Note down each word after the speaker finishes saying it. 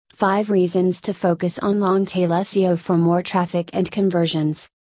5 reasons to focus on long-tail SEO for more traffic and conversions.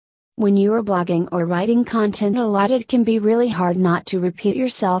 When you are blogging or writing content a lot, it can be really hard not to repeat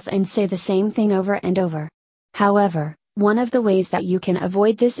yourself and say the same thing over and over. However, one of the ways that you can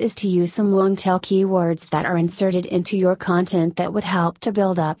avoid this is to use some long-tail keywords that are inserted into your content that would help to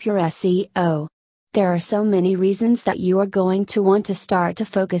build up your SEO. There are so many reasons that you are going to want to start to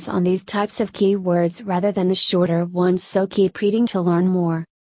focus on these types of keywords rather than the shorter ones, so keep reading to learn more.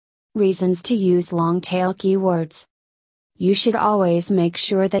 Reasons to use long-tail keywords. You should always make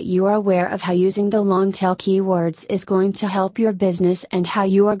sure that you are aware of how using the long-tail keywords is going to help your business and how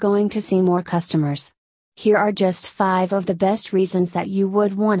you are going to see more customers. Here are just 5 of the best reasons that you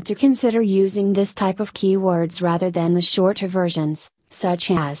would want to consider using this type of keywords rather than the shorter versions, such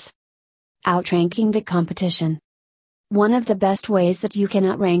as outranking the competition. One of the best ways that you can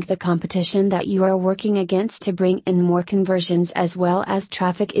outrank the competition that you are working against to bring in more conversions as well as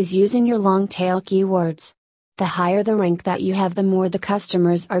traffic is using your long-tail keywords. The higher the rank that you have, the more the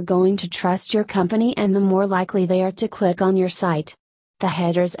customers are going to trust your company and the more likely they are to click on your site. The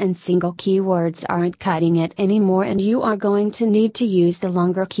headers and single keywords aren't cutting it anymore, and you are going to need to use the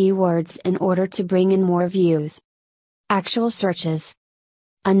longer keywords in order to bring in more views. Actual searches.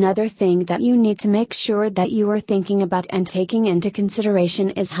 Another thing that you need to make sure that you are thinking about and taking into consideration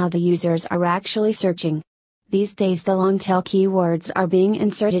is how the users are actually searching. These days the long-tail keywords are being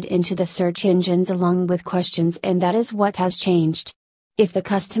inserted into the search engines along with questions, and that is what has changed. If the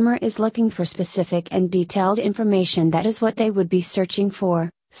customer is looking for specific and detailed information, that is what they would be searching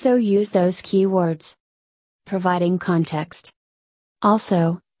for, so use those keywords. Providing context.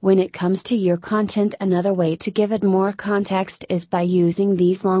 Also, when it comes to your content, another way to give it more context is by using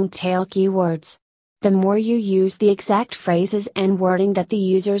these long-tail keywords. The more you use the exact phrases and wording that the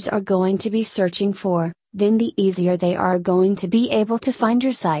users are going to be searching for, then the easier they are going to be able to find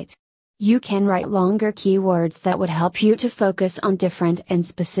your site. You can write longer keywords that would help you to focus on different and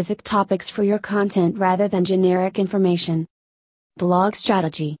specific topics for your content rather than generic information. Blog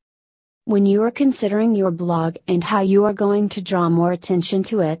strategy. When you are considering your blog and how you are going to draw more attention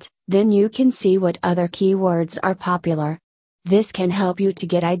to it, then you can see what other keywords are popular. This can help you to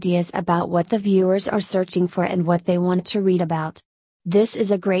get ideas about what the viewers are searching for and what they want to read about. This is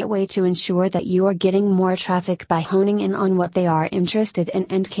a great way to ensure that you are getting more traffic by honing in on what they are interested in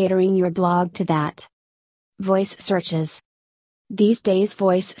and catering your blog to that. Voice searches. These days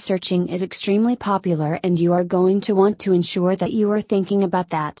voice searching is extremely popular, and you are going to want to ensure that you are thinking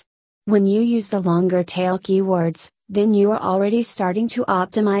about that. When you use the longer tail keywords, then you are already starting to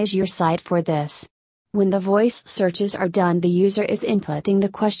optimize your site for this. When the voice searches are done, the user is inputting the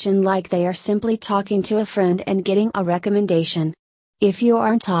question like they are simply talking to a friend and getting a recommendation. If you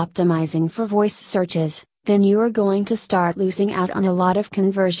aren't optimizing for voice searches, then you are going to start losing out on a lot of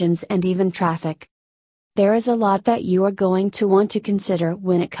conversions and even traffic. There is a lot that you are going to want to consider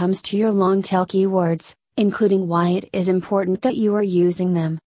when it comes to your long-tail keywords, including why it is important that you are using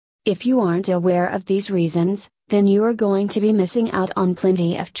them. If you aren't aware of these reasons, then you are going to be missing out on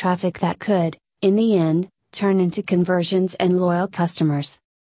plenty of traffic that could, in the end, turn into conversions and loyal customers.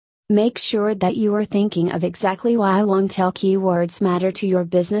 Make sure that you are thinking of exactly why long-tail keywords matter to your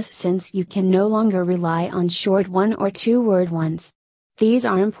business, since you can no longer rely on short 1 or 2 word ones. These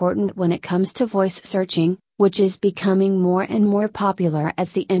are important when it comes to voice searching, which is becoming more and more popular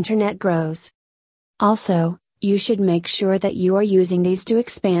as the internet grows. Also, you should make sure that you are using these to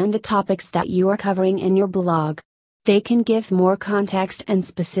expand the topics that you are covering in your blog. They can give more context and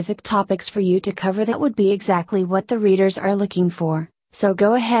specific topics for you to cover that would be exactly what the readers are looking for, so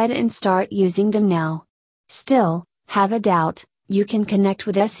go ahead and start using them now. Still, have a doubt? You can connect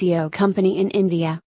with SEO company in India.